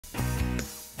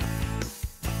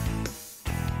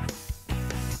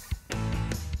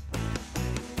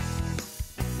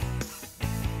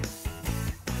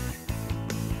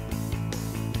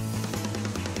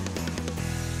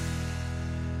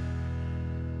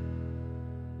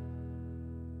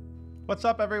What's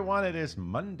up, everyone? It is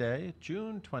Monday,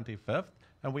 June 25th,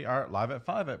 and we are live at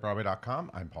 5 at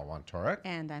Broadway.com. I'm Paul Wontorek.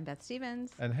 And I'm Beth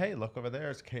Stevens. And hey, look over there.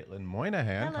 It's Caitlin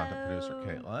Moynihan, content producer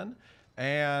Caitlin.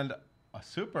 And a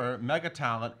super mega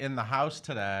talent in the house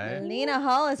today. Lena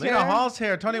Hall is here. Lena Hall's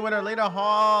here. Tony winner Lena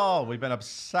Hall. We've been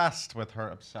obsessed with her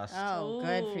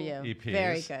good for you. EPs,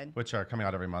 Very good. which are coming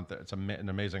out every month. It's an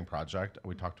amazing project.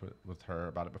 We talked with her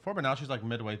about it before, but now she's like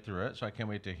midway through it, so I can't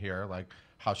wait to hear like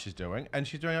how she's doing. And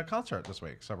she's doing a concert this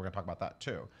week, so we're going to talk about that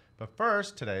too. But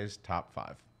first, today's top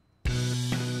 5.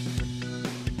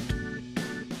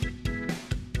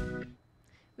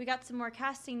 We got some more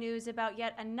casting news about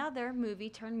yet another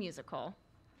movie turned musical.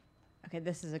 Okay,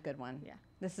 this is a good one. Yeah.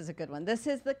 This is a good one. This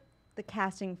is the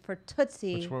casting for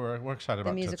Tootsie. Which we're excited the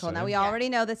about musical. Tootsie. Now, we already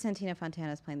know that Santina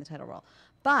Fontana is playing the title role.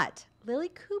 But Lily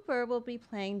Cooper will be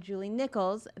playing Julie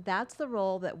Nichols. That's the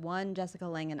role that won Jessica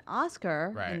Lange an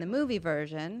Oscar in the movie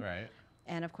version. Right.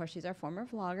 And, of course, she's our former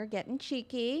vlogger, getting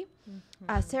cheeky.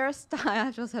 Sarah Stiles,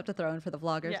 I just have to throw in for the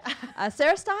vloggers. Yeah.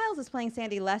 Sarah Stiles is playing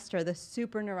Sandy Lester, the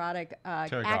super neurotic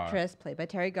actress played by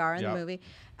Terry Garr in the movie.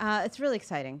 It's really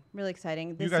exciting, really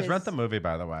exciting. You guys rent the movie,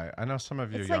 by the way. I know some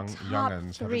of you youngins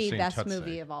haven't seen Tootsie. Best Tootsie.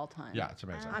 movie of all time. Yeah, it's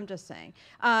amazing. I'm just saying.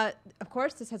 Of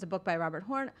course, this has a book by Robert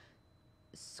Horn.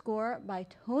 Score by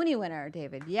Tony winner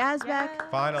David Yazbek. Yes.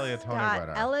 Finally a Tony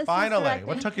winner. Ellis Finally.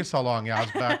 What took you so long,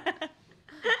 Yazbek?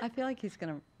 I feel like he's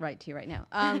going to write to you right now.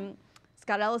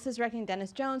 Scott Ellis is directing.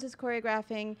 Dennis Jones is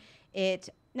choreographing it.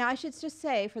 Now, I should just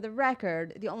say, for the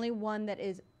record, the only one that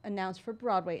is announced for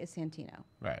Broadway is Santino.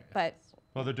 Right. But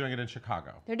well, they're doing it in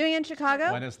Chicago. They're doing it in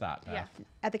Chicago. When is that? Yeah.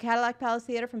 At the Cadillac Palace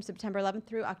Theater from September 11th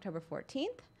through October 14th.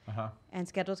 Uh-huh. And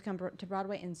scheduled to come to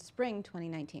Broadway in spring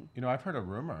 2019. You know, I've heard a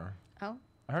rumor. Oh.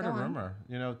 I heard a rumor.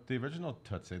 You know, the original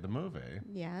Tootsie, the movie,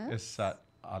 is set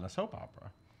on a soap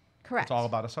opera. Correct. It's all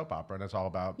about a soap opera, and it's all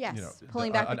about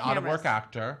pulling back the an cameras. out-of-work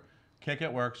actor can't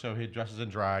get work, so he dresses in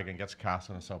drag and gets cast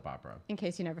in a soap opera. In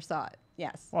case you never saw it,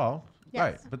 yes. Well,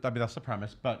 right, but I mean that's the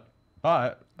premise. But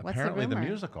apparently the rumor?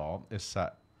 musical is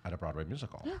set at a Broadway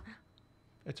musical.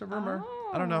 It's a rumor.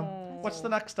 I don't know. What's the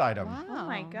next item? Wow. Oh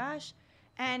my gosh.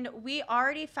 And we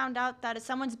already found out that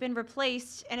someone's been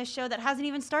replaced in a show that hasn't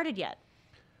even started yet.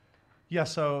 Yeah,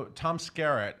 so Tom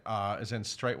Skerritt is in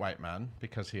Straight White Men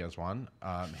because he has one.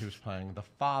 He was playing the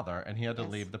father, and he had to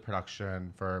leave the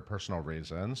production for personal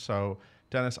reasons. So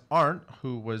Dennis Arndt,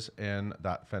 who was in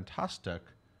that fantastic,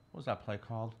 what was that play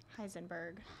called?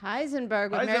 Heisenberg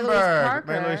with Mary Louise Parker.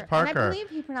 Mary Louise Parker. And I believe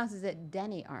he pronounces it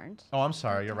Denny Arndt. Oh, I'm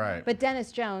sorry, you're right. But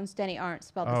Dennis Jones, Denny Arndt,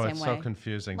 spelled the same way. Oh, it's so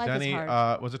confusing. Life Denny is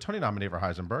hard. was a Tony nominee for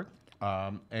Heisenberg,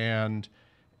 and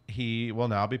he will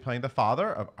now be playing the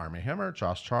father of Armie Hammer,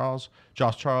 Josh Charles,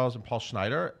 and Paul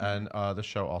Schneider. And the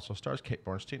show also stars Kate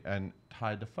Bornstein and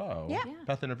Ty Defoe. Yeah.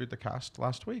 Beth interviewed the cast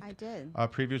last week. I did.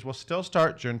 Previews will still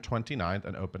start June 29th,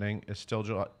 and opening is still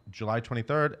July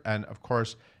 23rd. And of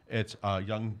course, it's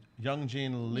Young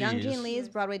Jean Lee's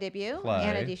Broadway debut. play.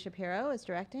 Anna D. Shapiro is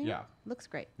directing. Yeah. Looks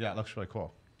great. Yeah, it looks really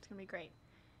cool. It's going to be great.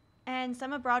 And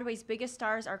some of Broadway's biggest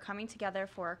stars are coming together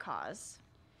for a cause.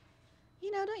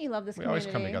 You know, don't you love this We community?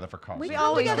 always come together for causes. We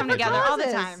always come together all the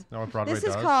causes. time. Know what Broadway This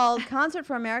does? is called Concert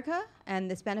for America, and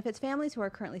this benefits families who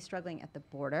are currently struggling at the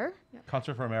border.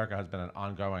 Concert for America has been an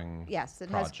ongoing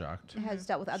project. It has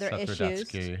dealt with other Seth issues.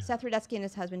 Rudetsky. Seth Rudetsky and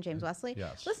his husband, James Wesley.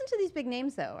 Yes. Listen to these big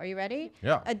names, though. Are you ready?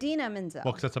 Yeah. Adina Menzel.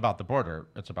 Well, because it's about the border.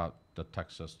 It's about the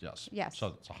Texas, Yes.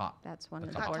 So it's a hot. That's one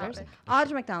of That's the a hot borders. topic.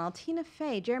 Audra McDonald, Tina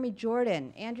Fey, Jeremy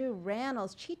Jordan, Andrew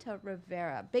Rannells, Chita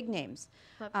Rivera. Big names.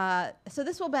 So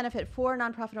this will benefit 4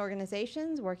 nonprofit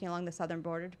organizations working along the southern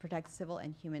border to protect the civil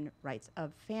and human rights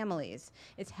of families.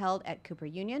 It's held at Cooper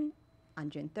Union on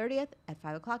June 30th at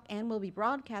 5 o'clock and will be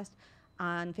broadcast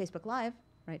on Facebook Live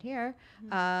right here.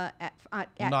 Not our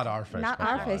Facebook Not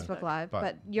our Live, Facebook Live,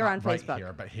 but you're on Facebook. Right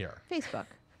here, but here. Facebook,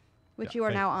 which Yeah, you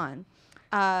are now Facebook.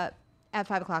 on, at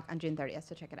 5 o'clock on June 30th,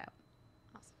 so check it out.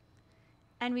 Awesome.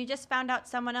 And we just found out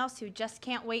someone else who just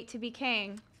can't wait to be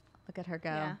king. Look at her go.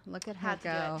 Yeah. Look at her Had to do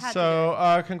it. go. Had to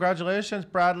So congratulations,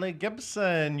 Bradley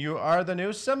Gibson. You are the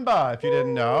new Simba. If you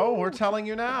didn't know, we're telling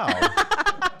you now.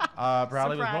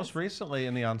 Bradley was Surprise. most recently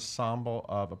in the ensemble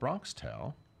of A Bronx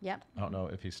Tale. Yep. I don't know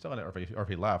if he's still in it or if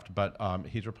he left, but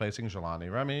he's replacing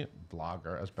Jelani Remy,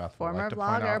 vlogger, as Beth would Former like to point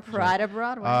vlogger, out. pride of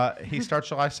Broadway. He starts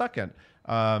July 2nd.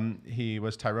 He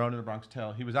was Tyrone in A Bronx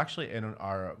Tale. He was actually in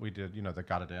we did, the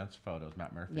Gotta Dance photos.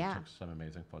 Matt Murphy took some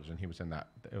amazing photos, and he was in that.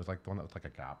 It was like the one that was like a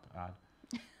Gap ad.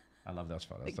 I love those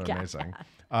photos. They're amazing.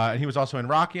 And he was also in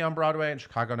Rocky on Broadway and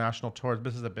Chicago National Tours.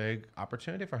 This is a big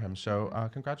opportunity for him. So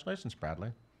congratulations,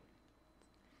 Bradley.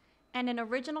 And an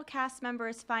original cast member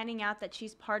is finding out that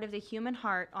she's part of the human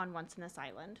heart on Once in This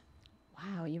Island.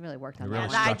 Wow, you really worked You're on really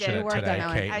that. I stretching did. it Worked today, on that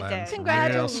one. Caitlin. I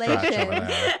did. Real stretch over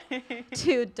Congratulations. there.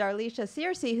 To Darlisha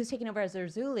Searcy, who's taking over as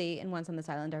Zerzuli in Once on This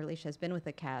Island. Darlisha has been with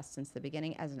the cast since the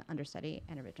beginning as an understudy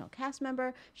and original cast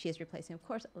member. She is replacing, of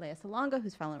course, Lea Salonga,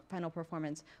 whose final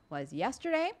performance was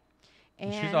yesterday.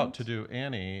 And She's out to do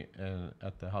Annie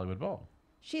at the Hollywood Bowl.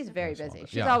 she's very busy.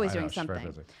 She's Yeah, always I know, doing she's very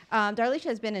something. busy. Darlisha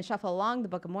has been in Shuffle Along, The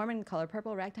Book of Mormon, The Color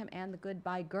Purple, Ragtime, and The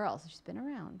Goodbye Girl. So she's been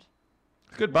around.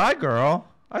 Goodbye, girl.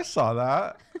 I saw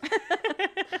that.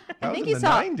 I think you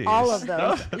saw 90s. all of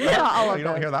those. You saw all of You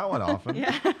don't those. hear that one often.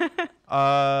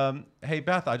 Hey,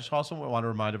 Beth, I just also want to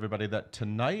remind everybody that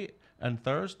tonight and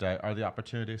Thursday are the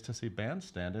opportunities to see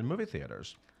Bandstand in movie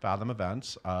theaters. Fathom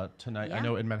Events tonight. Yeah. I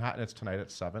know in Manhattan it's tonight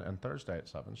at 7 and Thursday at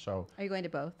 7. So Are you going to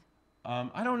both?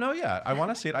 I don't know yet. I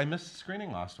want to see it. I missed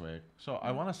screening last week. So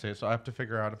I want to see it. So I have to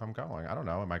figure out if I'm going. I don't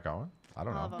know. Am I going? I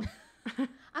don't All know. of them.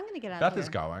 I'm going to get out Beth of here. is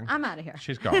going. I'm out of here.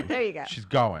 She's going. There you go. She's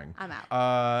going. I'm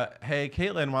out. Hey,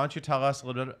 Caitlin, why don't you tell us a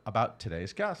little bit about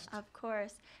today's guest? Of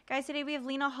course. Guys, today we have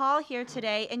Lena Hall here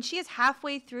today, and she is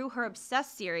halfway through her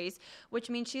Obsessed series, which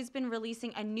means she's been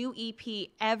releasing a new EP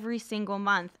every single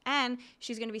month. And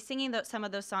she's going to be singing some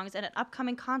of those songs at an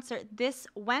upcoming concert this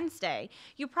Wednesday.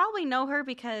 You probably know her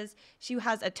because she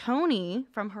has a Tony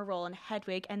from her role in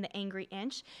Hedwig and the Angry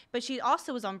Inch, but she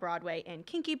also was on Broadway in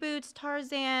Kinky Boots,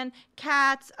 Tarzan,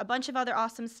 Cats, a bunch of other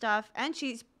awesome stuff, and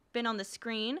she's been on the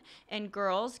screen in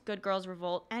Girls, Good Girls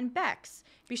Revolt, and Bex.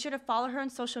 Be sure to follow her on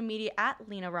social media at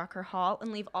Lena Rocker Hall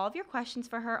and leave all of your questions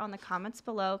for her on the comments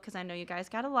below because I know you guys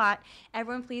got a lot.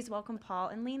 Everyone, please welcome Paul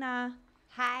and Lena.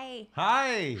 Hi.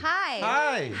 Hi. Hi.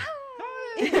 Hi.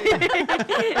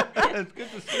 It's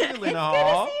good to see you, Lena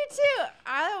Hall. Good to see you too.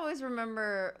 I always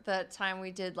remember that time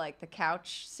we did like the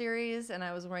Couch series, and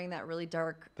I was wearing that really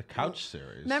dark. The Couch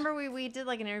series. Remember we did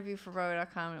like an interview for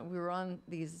Broadway.com, and we were on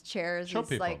these chairs. Show these,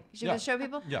 people. Like, Yeah. show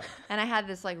people. Yeah. And I had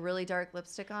this like really dark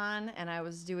lipstick on, and I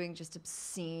was doing just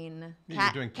obscene You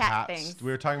cat, were doing cat cats. things.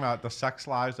 We were talking about the sex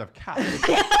lives of cats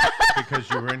because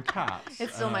you were in Cats.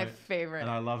 It's still And my favorite. And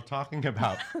I love talking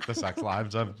about the sex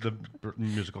lives of the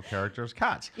musical characters,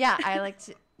 Cats. Yeah, I like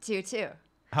to too.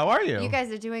 How are you? You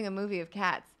guys are doing a movie of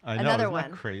Cats. I know, Another isn't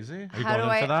one. that crazy? Are you How going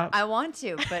do into that? I want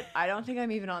to, but I don't think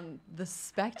I'm even on the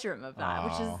spectrum of that,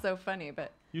 which Oh. is so funny.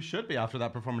 But You should be after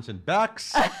that performance in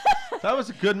Bex. That was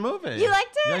a good movie. You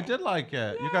liked it? Yeah, I did like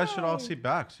it. You guys should all Yay. see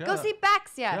Bex. Yeah. go see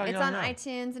Bex. Yeah, Yeah, it's yeah, on yeah.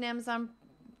 iTunes and Amazon.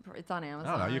 It's on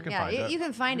Amazon. no, you can yeah, find it. You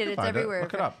can find You it. can It's find it. everywhere.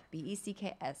 Look it up.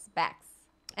 Becks. Bex.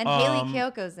 And Haley Um,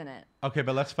 Kyoko's in it. Okay,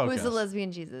 but let's focus. Who's the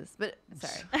lesbian Jesus? But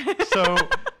sorry. So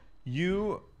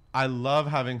I love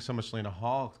having so much Lena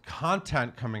Hall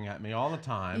content coming at me all the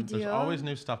time. You There's do? always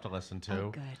new stuff to listen to. Oh,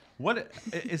 good. What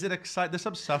is it exciting? This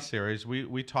Obsessed series,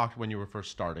 we talked when you were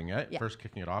first starting it, Yeah. first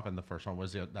kicking it off, and the first one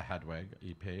was the Hedwig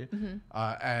EP. Mm-hmm.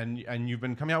 And you've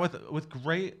been coming out with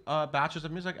great batches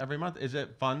of music every month. Is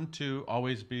it fun to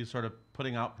always be sort of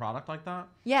putting out product like that?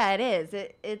 Yeah, it is.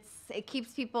 It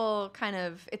keeps people kind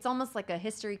of. It's almost like a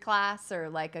history class or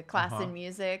like a class Uh-huh. in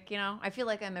music. You know, I feel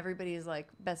like I'm everybody's like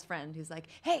best friend who's like,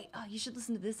 hey, you should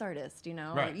listen to this artist. You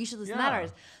know, Right. or you should listen to Yeah. that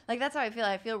artist. Like that's how I feel.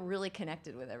 I feel really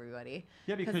connected with everybody.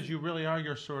 Yeah, because you really are.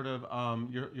 You're sort of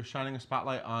you're shining a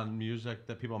spotlight on music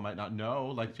that people might not know.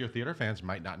 Like your theater fans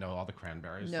might not know all the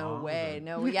Cranberries. No songs way. and-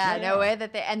 No, yeah, no way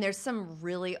that they. And there's some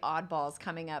really oddballs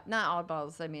coming up. Not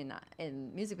oddballs. I mean, not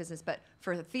in music business, but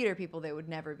for the theater people, they would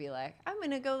never be like, I'm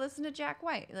gonna go listen to Jack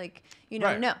White. Like, you know,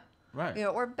 Right. no. Right. You know,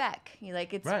 or Beck. You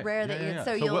like it's Right. rare Yeah, that yeah, you. yeah.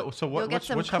 So you'll what, get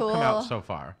some which cool have come out so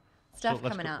far? stuff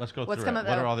let's coming go, out. Let's go What's through coming it.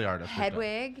 What out? are all the artists? we've done?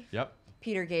 Hedwig. Yep.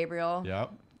 Peter Gabriel.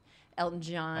 Yep. Elton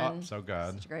John. Oh, so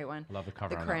good. Such a great one. I love the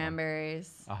cover The on that one.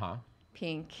 Cranberries. Uh huh.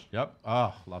 Pink. Yep.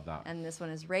 Oh, love that. And this one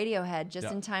is Radiohead, just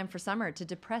Yep. in time for summer to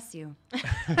depress you.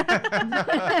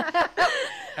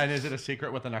 And is it a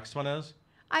secret what the next one is?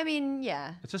 I mean,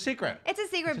 yeah. It's a secret. It's a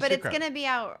secret, It's a but secret. it's going to be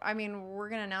out. I mean, we're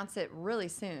going to announce it really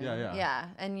soon. Yeah, yeah. Yeah,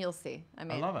 and you'll see. I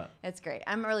mean, love it. It's great.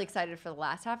 I'm really excited for the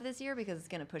last half of this year because it's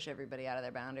going to push everybody out of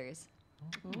their boundaries.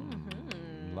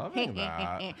 Loving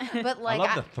that. But like, I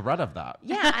love the threat of that.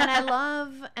 yeah,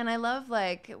 and I love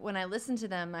like when I listen to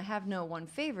them. I have no one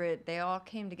favorite. They all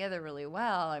came together really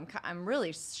well. I'm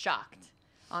really shocked,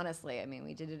 honestly. I mean,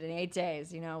 we did it in 8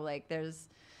 days. You know, like there's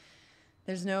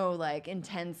no like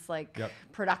intense like Yep.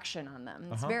 production on them.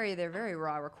 It's Uh-huh. they're very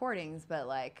raw recordings, but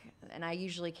like, and I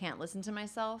usually can't listen to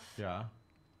myself Yeah.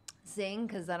 sing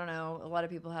because I don't know, a lot of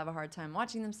people have a hard time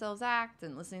watching themselves act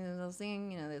and listening to themselves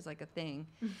sing. You know, there's like a thing.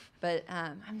 But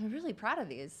I'm really proud of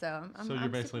these. So So you're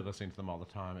I'm basically listening to them all the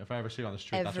time. If I ever see you on the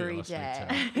street, that's what every you're listening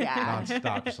day. to. Yeah.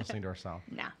 Non-stop, just listening to herself.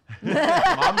 No.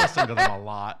 I'm listening to them a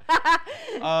lot.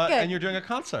 And you're doing a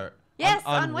concert. Yes,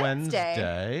 on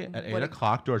Wednesday. at 8 What a-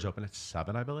 o'clock. Doors open at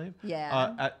 7, I believe.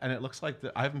 Yeah. And it looks like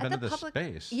I haven't been to this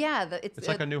space. Yeah, it's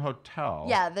like a new hotel.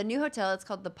 Yeah, the new hotel. It's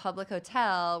called the Public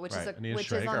Hotel, which Right. is Anita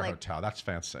which is on Schrager like Hotel. That's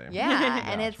fancy. yeah,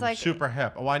 and it's like super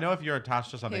hip. Oh, I know if you're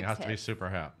attached to something, it has Hip's to be hip. super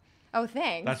hip. oh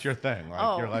thanks. That's your thing. Like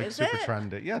Oh, you're like is super it?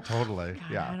 trendy. Yeah, totally. God,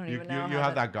 yeah. I don't you, even know you how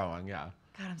have that- that going. Yeah.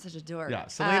 God, I'm such a dork. Yeah.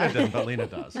 Selena didn't, but Lena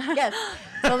does. Yes,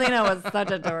 Selena was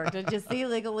such a dork. Did you see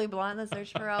Legally Blonde: The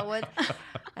Search for Elwood?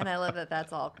 And I love that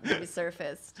that's all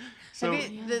resurfaced. So-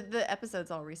 the episodes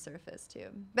all resurfaced too.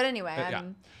 But anyway,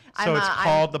 So it's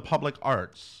called the Public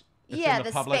Arts. It's Yeah, in the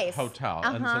the public space. hotel.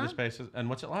 And so Uh-huh. the space is, and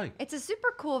what's it like? It's a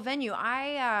super cool venue.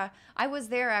 I was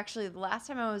there actually. The last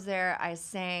time I was there, I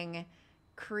sang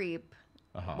 "Creep"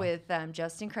 with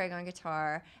Justin Craig on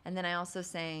guitar, and then I also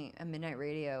sang a Midnight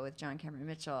Radio with John Cameron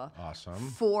Mitchell. Awesome.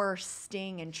 For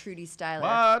Sting and Trudy Styler.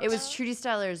 What? It was Trudy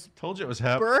Styler's Told you it was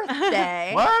hip.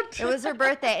 birthday. What? It was her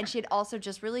birthday, and she had also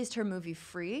just released her movie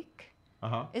Freak.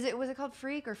 Uh-huh. Was it called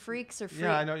Freak or Freaks or Freak?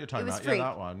 Yeah, I know what you're talking it was about. Freak. Yeah,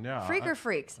 that one. Yeah. Freak or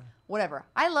Freaks, whatever.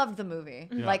 I loved the movie.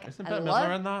 Yeah. Like Isn't I Bette loved.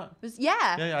 Midler in that? It was,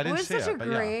 yeah. Yeah, I didn't it was see such it, a but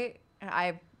yeah. great.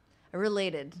 I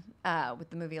related with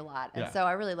the movie a lot, and Yeah. so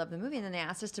I really loved the movie. And then they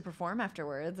asked us to perform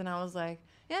afterwards, and I was like,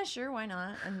 yeah, sure, why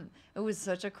not? And it was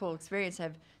such a cool experience to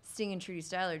have Sting and Trudy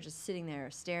Styler just sitting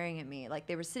there staring at me, like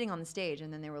they were sitting on the stage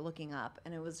and then they were looking up,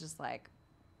 and it was just like,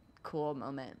 cool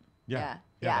moment. Yeah.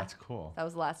 Yeah, that's cool. That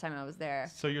was the last time I was there.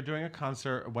 So you're doing a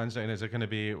concert Wednesday, and is it going to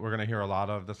be? We're going to hear a lot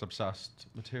of this Obsessed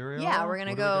material. Yeah, we're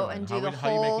gonna What are we go doing? and How do the how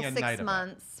are you whole making a night 6 of it?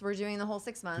 months. We're doing the whole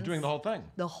 6 months. You're doing the whole thing.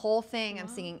 The whole thing. I'm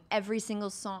singing every single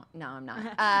song. No, I'm not.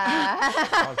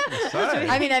 I was gonna say.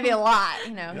 I mean, that'd be a lot.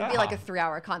 You know, it'd be like a Yeah.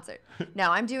 3-hour concert. No,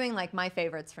 I'm doing like my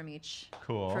favorites from each.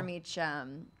 Cool. From each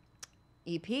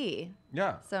EP.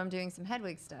 Yeah. So I'm doing some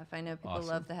Hedwig stuff. I know people Awesome.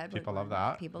 love the Hedwig People one. love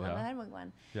that. People love Yeah. the Hedwig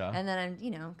one. Yeah. And then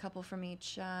I'm, a couple from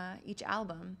each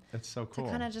album It's so cool.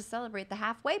 to kind of just celebrate the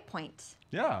halfway point.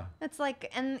 Yeah. It's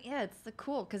like, and yeah, it's the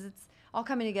cool because it's all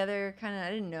coming together. Kind of,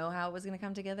 I didn't know how it was gonna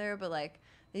come together, but like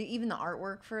even the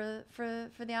artwork for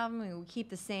the album, we keep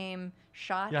the same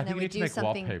shot, Yeah, I and think then you we need to do make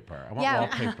something. wallpaper. I want Yeah,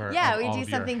 wallpaper. yeah, of we all do of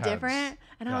your something heads. different,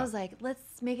 and Yeah. I was like,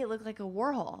 let's make it look like a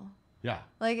Warhol. Yeah.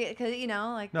 Like, because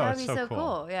like No, that would it's be so so cool.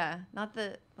 cool. Yeah, not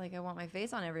that like I want my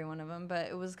face on every one of them, but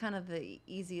it was kind of the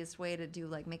easiest way to do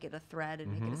make it a thread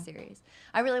and make it a Mm-hmm. series.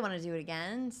 I really want to do it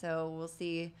again, so we'll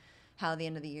see how the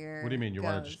end of the year. What do you mean? You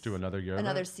want to just do another year? of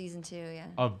Another it? season 2?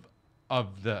 Yeah.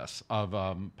 Of this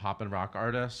pop and rock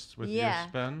artists with your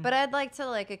spin. But I'd like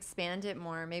to expand it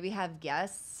more. Maybe have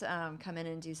guests come in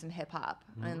and do some hip hop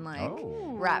and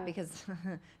Oh. rap because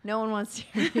no one wants to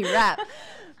hear me rap.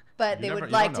 But You they never- would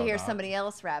you like don't to know hear that. somebody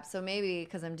else rap. So maybe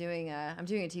because I'm doing a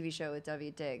TV show with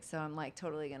David Diggs, so I'm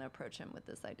totally gonna approach him with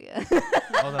this idea.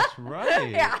 Oh, that's right.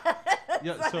 yeah.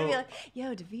 Yeah, So I'm gonna be so- like,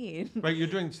 yo, David. Right, you're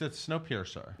doing the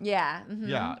Snowpiercer. Yeah. Mhm.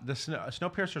 Yeah, the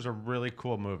Snowpiercer is a really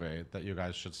cool movie that you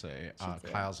guys should see. Should see.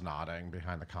 Kyle's nodding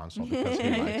behind the console because he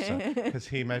likes it. Because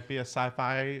he might be a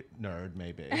sci-fi nerd,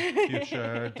 maybe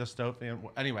future dystopian.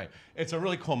 Anyway, it's a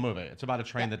really cool movie. It's about a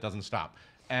train that doesn't stop,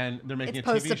 and they're making It's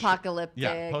a TV show. post-apocalyptic.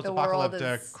 Yeah, The world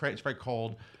post-apocalyptic. is It's very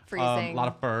cold. A freezing. lot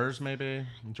of furs, maybe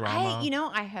drama.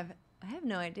 I have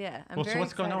no idea. I'm well, very so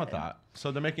what's going on with excited. that?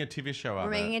 So they're making a TV show out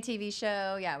We're of it. making a TV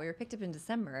show. Yeah, we were picked up in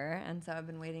December, and so I've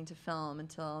been waiting to film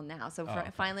until now. So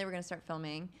okay. finally, we're going to start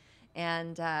filming,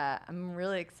 and I'm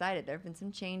really excited. There have been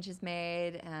some changes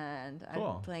made, and Cool.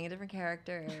 I'm playing a different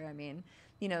character. I mean,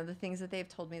 the things that they've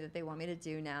told me that they want me to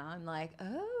do now. I'm like,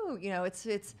 oh,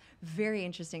 it's very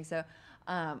interesting. So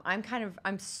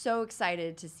I'm so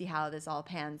excited to see how this all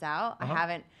pans out. Uh-huh. I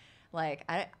haven't.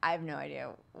 I have no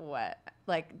idea what.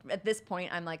 At this point,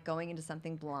 I'm going into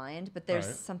something blind, but there's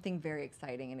Right. something very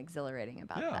exciting and exhilarating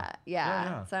about Yeah. that.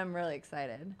 Yeah. So I'm really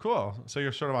excited. Cool. So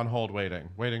you're sort of on hold, waiting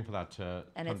for that to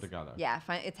And come it's together. Yeah,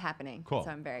 it's happening. Cool. So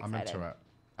I'm very I'm excited. into it.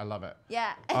 I love it.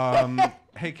 Yeah.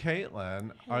 Hey,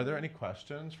 Caitlin, are there any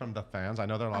questions from the fans? I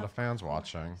know there are a lot of fans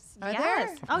watching. Are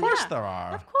Yes. there? Oh, Of course yeah. there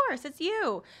are. Of course, it's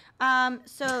you.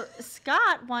 So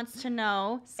Scott wants to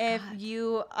know if Scott.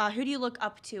 you, who do you look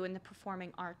up to in the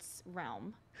performing arts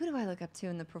realm? Who do I look up to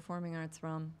in the performing arts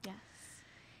realm? Yes.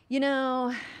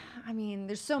 I mean,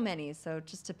 there's so many, so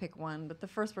just to pick one, but the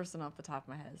first person off the top of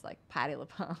my head is Patti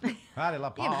LuPone. Patti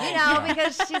LuPone.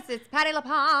 Because it's Patti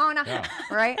LuPone, Yeah.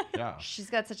 right? Yeah. She's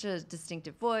got such a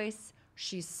distinctive voice.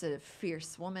 She's a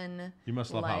fierce woman. You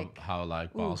must love how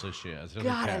ballsy she is. She doesn't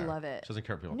God, I care. love it. She doesn't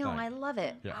care what people No, think. I love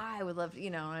it. Yeah. I would love,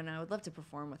 and I would love to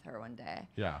perform with her one day.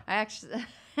 Yeah. I actually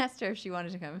asked her if she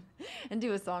wanted to come and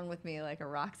do a song with me, like a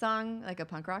rock song, like a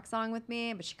punk rock song with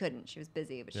me, but she couldn't. She was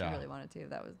busy, but she Yeah. really wanted to.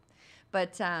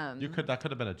 But that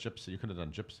could have been a gypsy. You could have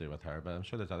done gypsy with her, but I'm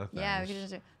sure there's other things. Yeah, we could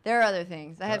just there are other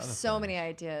things. I have other so many things.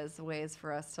 ideas, ways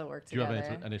for us to work Do you together.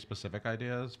 have any specific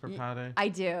ideas for Patty? I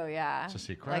do, yeah. It's a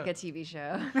secret? Like a TV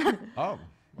show. Oh,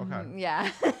 okay. Yeah.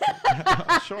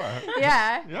 Sure.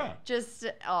 Yeah. Yeah. Just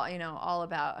all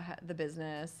about the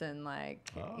business and like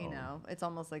Oh. it's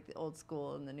almost like the old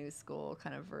school and the new school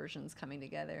kind of versions coming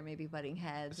together, maybe butting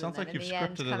heads. It sounds and like then in you've the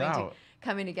end scripted it out.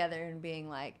 coming together and being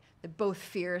like they're both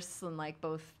fierce and like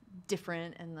both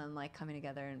different, and then like coming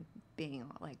together and being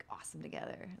like awesome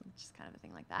together, just kind of a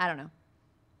thing like that. I don't know.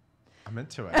 I'm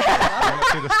into it. I want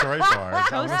to see the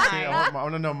storyboard. I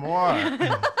want to know more.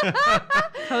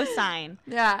 Cosign.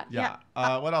 Yeah. Yeah.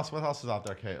 What else? What else is out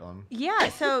there, Caitlin? Yeah,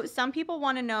 so some people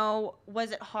want to know,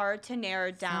 was it hard to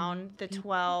narrow down the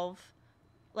 12,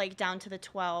 like down to the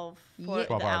 12 for Yeah. 12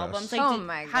 the artists. albums? Like, Oh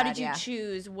my how God, did you yeah.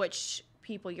 choose which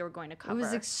people you were going to cover? It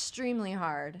was extremely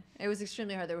hard. There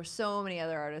were so many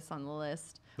other artists on the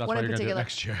list. That's One why in you're going to do it particular.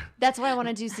 next year. That's why I want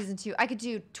to do season 2. I could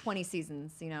do 20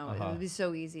 seasons, It Uh-huh. would be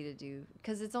so easy to do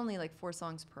because it's only like 4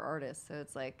 songs per artist. So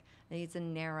it's like it's a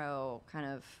narrow kind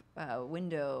of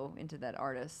window into that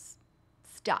artist's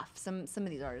stuff. Some of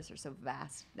these artists are so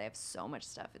vast. They have so much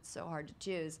stuff. It's so hard to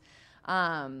choose.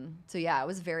 So yeah, it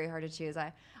was very hard to choose.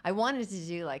 I wanted to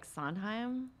do like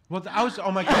Sondheim. Well, I was.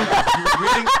 Oh my God! You were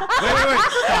reading. Wait!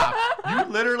 Stop!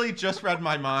 You literally just read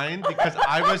my mind because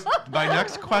My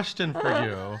next question for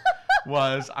you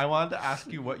was I wanted to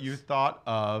ask you what you thought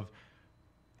of.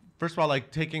 First of all,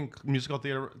 like taking musical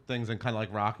theater things and kind of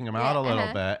like rocking them out a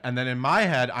little bit, and then in my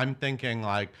head, I'm thinking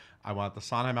like, I want the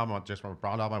Sondheim album, I want the Jason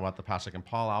Brown album, I want the Pasek and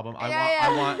Paul album.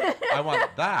 I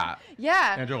want that.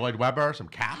 Yeah. Andrew Lloyd Webber, some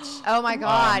Cats. Oh my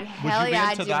God! Would Hell you be yeah!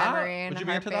 I into do that? Memory and Would you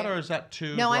be into that, Heartbeat. or is that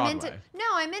too No, Broadway?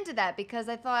 I'm into that because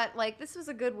I thought like this was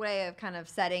a good way of kind of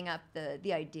setting up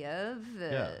the idea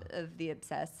of the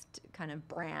Obsessed kind of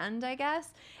brand, I guess.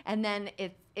 And then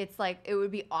it's like it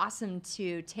would be awesome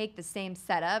to take the same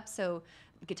setup, so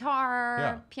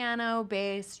guitar, piano,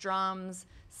 bass, drums,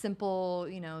 simple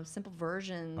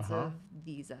versions of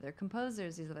these other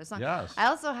composers, these other songs. Yes. I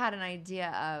also had an idea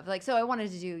of like, so I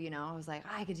wanted to do, I was like,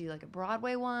 I could do like a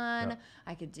Broadway one. Yep.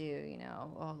 I could do,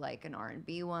 like an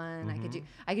R&B one.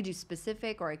 I could do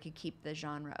specific, or I could keep the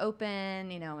genre open,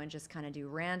 and just kind of do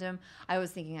random. I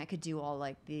was thinking I could do all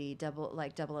like the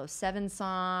 007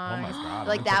 songs. Oh my God,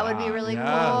 like I'm that into would be that. really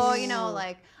Yes. cool,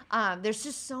 like there's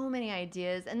just so many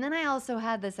ideas. And then I also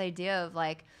had this idea of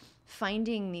like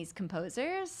finding these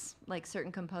composers, like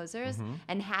certain composers,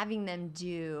 and having them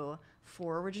do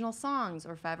 4 original songs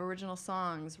or 5 original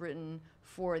songs written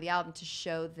for the album to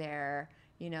show their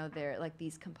like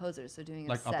these composers. So doing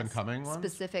Like a up-and-coming ones?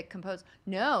 specific compose.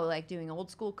 No, like doing old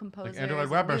school composers. Andrew Lloyd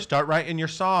and Webber, new- start writing your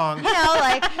song.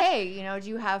 like, hey, do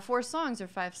you have 4 songs or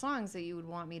 5 songs that you would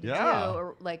want me to Yeah. do,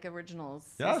 or like originals,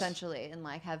 Yes. essentially, and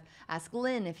like ask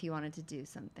Lynn if he wanted to do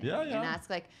something, Yeah, and yeah. ask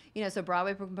like so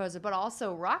Broadway composer, but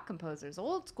also rock composers,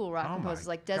 old school rock Oh my composers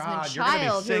like Desmond God, you're gonna be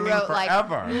Child, who singing wrote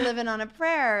forever. like "Living on a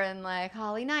Prayer," and like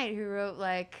Holly Knight, who wrote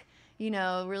like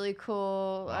really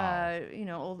cool, Wow.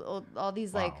 old all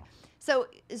these Wow. like. So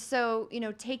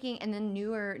taking, and then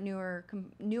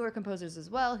newer composers as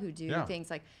well who do Yeah. things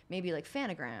like maybe like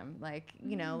Phanogram, like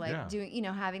Yeah. doing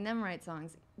having them write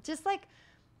songs, just like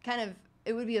kind of.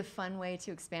 It would be a fun way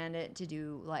to expand it to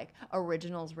do like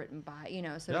originals written by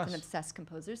so it's an Yes. obsessed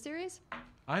composer series.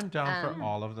 I'm down for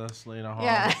all of this, Lena Hall.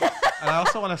 Yeah. And I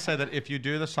also want to say that if you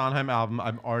do the Sondheim album,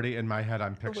 I'm already in my head.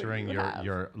 I'm picturing you have?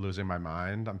 you're losing my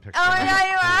mind. I'm picturing. Oh yeah,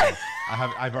 you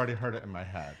are. I've already heard it in my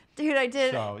head. Dude, I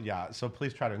did. So yeah. So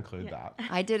please try to include that.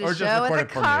 I did a Or just show at record the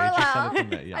it for me. Just send it to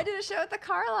Carlisle. me, yeah. I did a show at the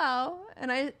Carlisle,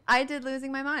 and I did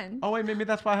Losing My Mind. Oh wait, maybe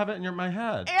that's why I have it in my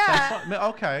head. Yeah. That's why-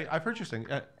 okay, I've heard you sing.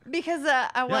 Because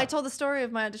I Yeah. told the story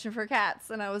of my audition for Cats,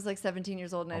 and I was like 17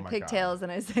 years old, and I Oh had my pigtails,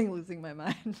 and I sang "Losing My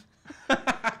Mind."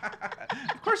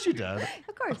 Of course you did.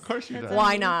 Of course. Of course you did.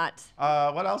 Why not?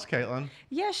 What else, Caitlin?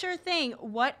 Yeah, sure thing.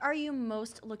 What are you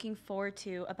most looking forward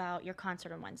to about your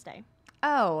concert on Wednesday?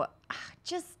 Oh,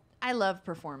 I love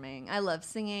performing. I love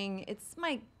singing. It's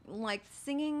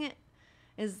singing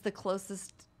is the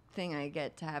closest thing I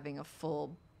get to having a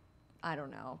full, I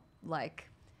don't know, like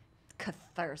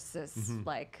catharsis,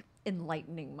 like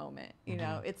enlightening moment.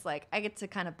 It's like I get to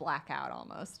kind of black out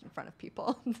almost in front of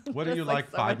people. What do It's, you like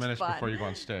so 5 much minutes fun. before you go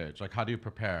on stage? Like, how do you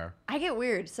prepare? I get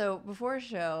weird. So before a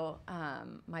show,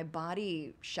 my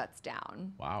body shuts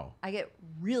down. Wow. I get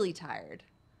really tired.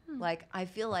 Like I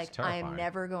feel like I am terrifying.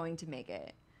 never going to make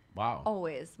it. Wow.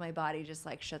 Always, my body just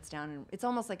like shuts down, and it's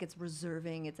almost like it's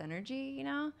reserving its energy,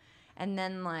 And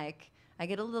then like I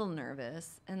get a little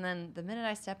nervous, and then the minute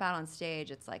I step out on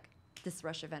stage, it's like this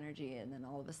rush of energy, and then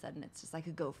all of a sudden it's just I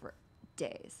could go for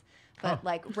days. But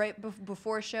like right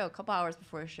before a show, a couple hours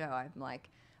before a show, I'm like,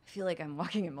 I feel like I'm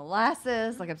walking in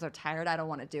molasses. Like I'm so tired, I don't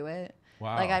want to do it.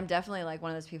 Wow. Like I'm definitely like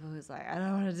one of those people who's like, I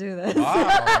don't want to do this.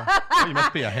 Wow. Well, you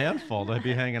must be a handful to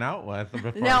be hanging out with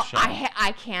before No, a show.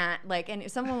 I can't. Like, and if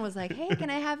someone was like, hey,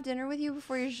 can I have dinner with you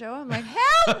before your show? I'm like,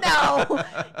 hell no.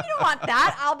 You don't want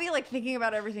that. I'll be like thinking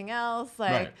about everything else.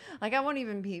 Like I won't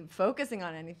even be focusing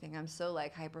on anything. I'm so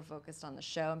like hyper focused on the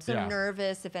show. I'm so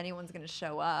nervous if anyone's going to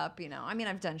show up, you know. I mean,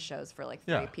 I've done shows for like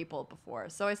 3 people before.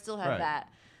 So I still have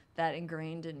that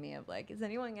ingrained in me of like, is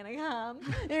anyone going to come?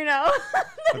 You know?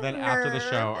 But then after the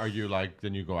show, are you like,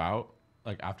 then you go out?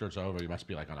 Like after it's over, you must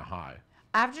be like on a high.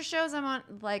 After shows, I'm on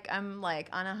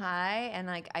a high, and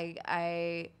like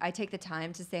I take the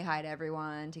time to say hi to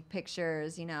everyone, take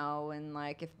pictures, you know, and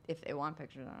like if they want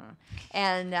pictures,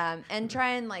 I don't know, and try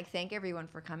and like thank everyone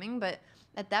for coming. But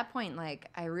at that point, like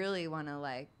I really want to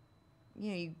like, you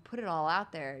know, you put it all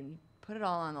out there, and you put it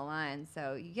all on the line,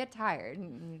 so you get tired,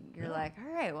 and you're like,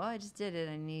 all right, well, I just did it.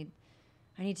 I need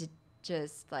to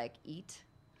just like eat.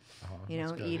 You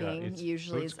know, eating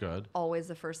usually is always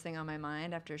the first thing on my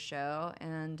mind after a show,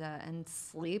 and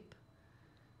sleep.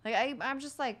 Like I'm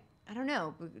just like, I don't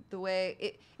know, the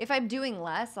way if I'm doing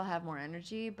less, I'll have more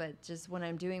energy. But just when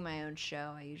I'm doing my own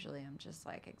show, I usually am just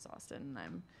like exhausted, and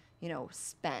I'm, you know,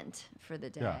 spent for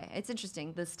the day. Yeah. It's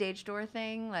interesting, the stage door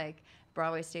thing, like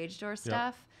Broadway stage door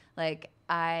stuff. Like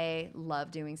I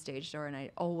love doing stage door, and I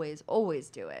always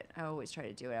do it. I always try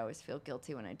to do it. I always feel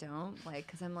guilty when I don't, like,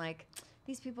 because I'm like,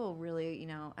 these people really, you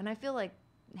know, and I feel like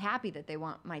happy that they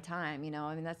want my time, you know.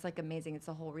 I mean, that's like amazing. It's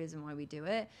the whole reason why we do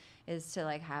it, is to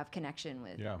like have connection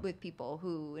with people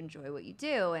who enjoy what you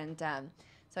do. And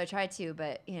so I try to,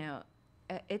 but you know,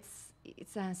 it's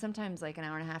sometimes like an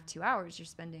hour and a half, 2 hours you're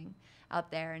spending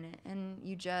out there, and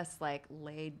you just like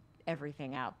laid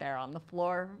everything out there on the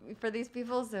floor for these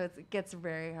people, so it gets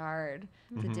very hard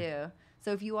to do.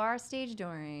 So if you are stage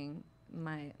dooring,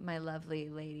 my lovely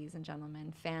ladies and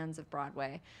gentlemen, fans of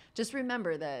Broadway, just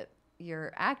remember that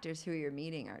your actors who you're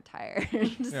meeting are tired.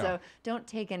 So don't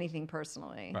take anything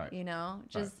personally. You know,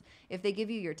 just if they give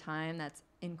you your time, that's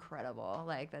incredible.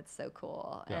 Like that's so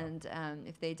cool. And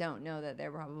if they don't know that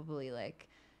they're probably like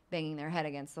banging their head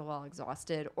against the wall,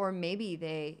 exhausted, or maybe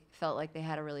they felt like they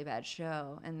had a really bad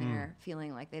show and they're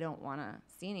feeling like they don't want to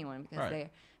see anyone because they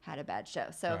had a bad show.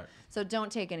 So so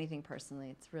don't take anything personally.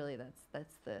 It's really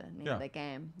that's the name of the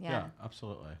game. Yeah,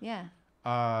 absolutely. Yeah.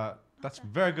 That's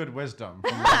very good wisdom.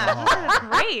 That's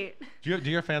great. Do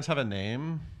your fans have a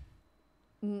name?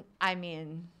 I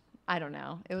mean, I don't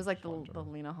know. It was like the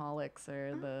Lena Hall or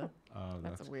the. Oh,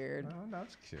 that's weird. Oh,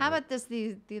 that's cute. How about this?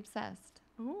 The Obsessed.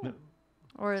 Ooh.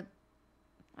 Or,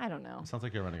 I don't know. Sounds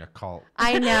like you're running a cult.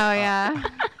 I know, yeah.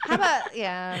 How about,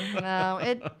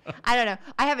 I don't know.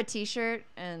 I have a T-shirt,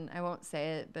 and I won't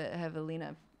say it, but I have a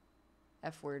Lena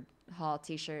F-word Hall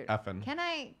T-shirt. Effin'. Can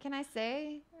I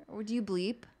say, or do you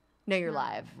bleep? No, you're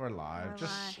live. We're live. We're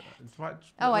just live.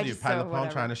 What are you, Pat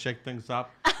LaPone trying to shake things up?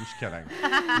 I'm just kidding.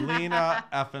 Lena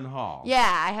Effin' Hall. Yeah,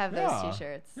 I have those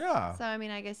T-shirts. Yeah. So I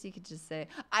mean, I guess you could just say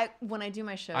when I do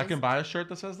my shows. I can buy a shirt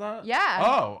that says that? Yeah.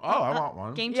 Oh, I want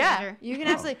one. Game changer. Yeah, you can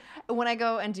absolutely. When I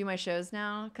go and do my shows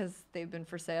now, because they've been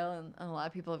for sale and a lot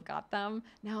of people have got them,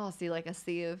 now I'll see like a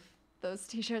sea of those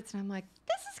T-shirts, and I'm like,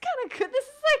 this is kind of good. This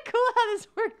is like cool how this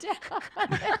worked out.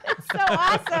 It's so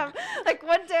awesome. Like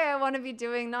one day I want to be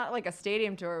doing not like a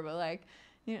stadium tour, but like,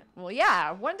 you know,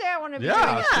 one day I want to be doing.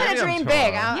 I'm gonna dream tour.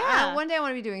 big. One day I want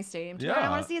to be doing stadium tour. And I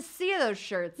want to see a sea of those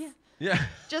shirts. Yeah.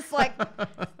 Just like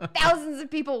thousands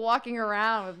of people walking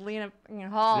around with Lena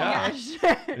Hall.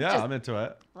 Yeah, I'm into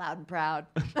it. Loud and proud.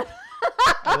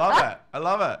 I love it. I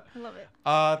love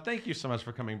it. Thank you so much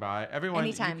for coming by. Everyone,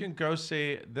 Anytime. You can go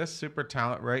see this super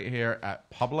talent right here at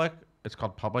Public. It's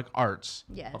called Public Arts.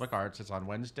 Yes. Public Arts. It's on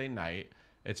Wednesday night.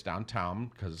 It's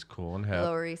downtown because it's cool and hip.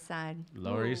 Lower East Side.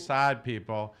 Lower East Side,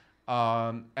 people.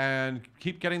 And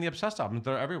keep getting the Obsessed albums.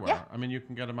 They're everywhere. Yeah. I mean, you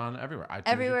can get them on everywhere. iTunes,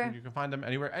 Everywhere. You can find them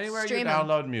anywhere Streaming. You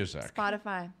download music.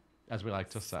 Spotify. As we like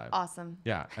to say. Awesome.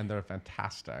 Yeah, and they're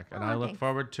fantastic. And Oh, I look thanks.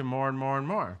 forward to more and more and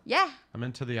more. Yeah. I'm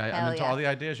into Hell all the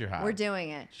ideas you have. We're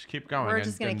doing it. Just keep going. We're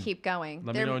just going to keep going.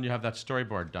 Let me know when you have that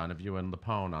storyboard done of you and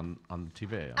LaPone on the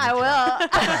TV. I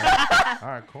will.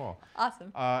 All right, cool.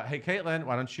 Awesome. Hey, Caitlin,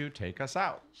 why don't you take us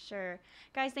out? Sure.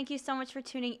 Guys, thank you so much for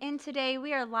tuning in today.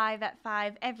 We are live at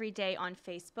 5 every day on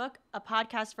Facebook. A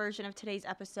podcast version of today's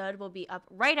episode will be up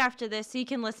right after this, so you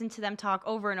can listen to them talk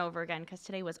over and over again, because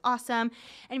today was awesome.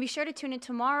 And be sure to tune in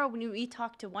tomorrow when we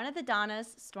talk to one of the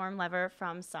Donnas, Storm Lever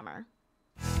from Summer.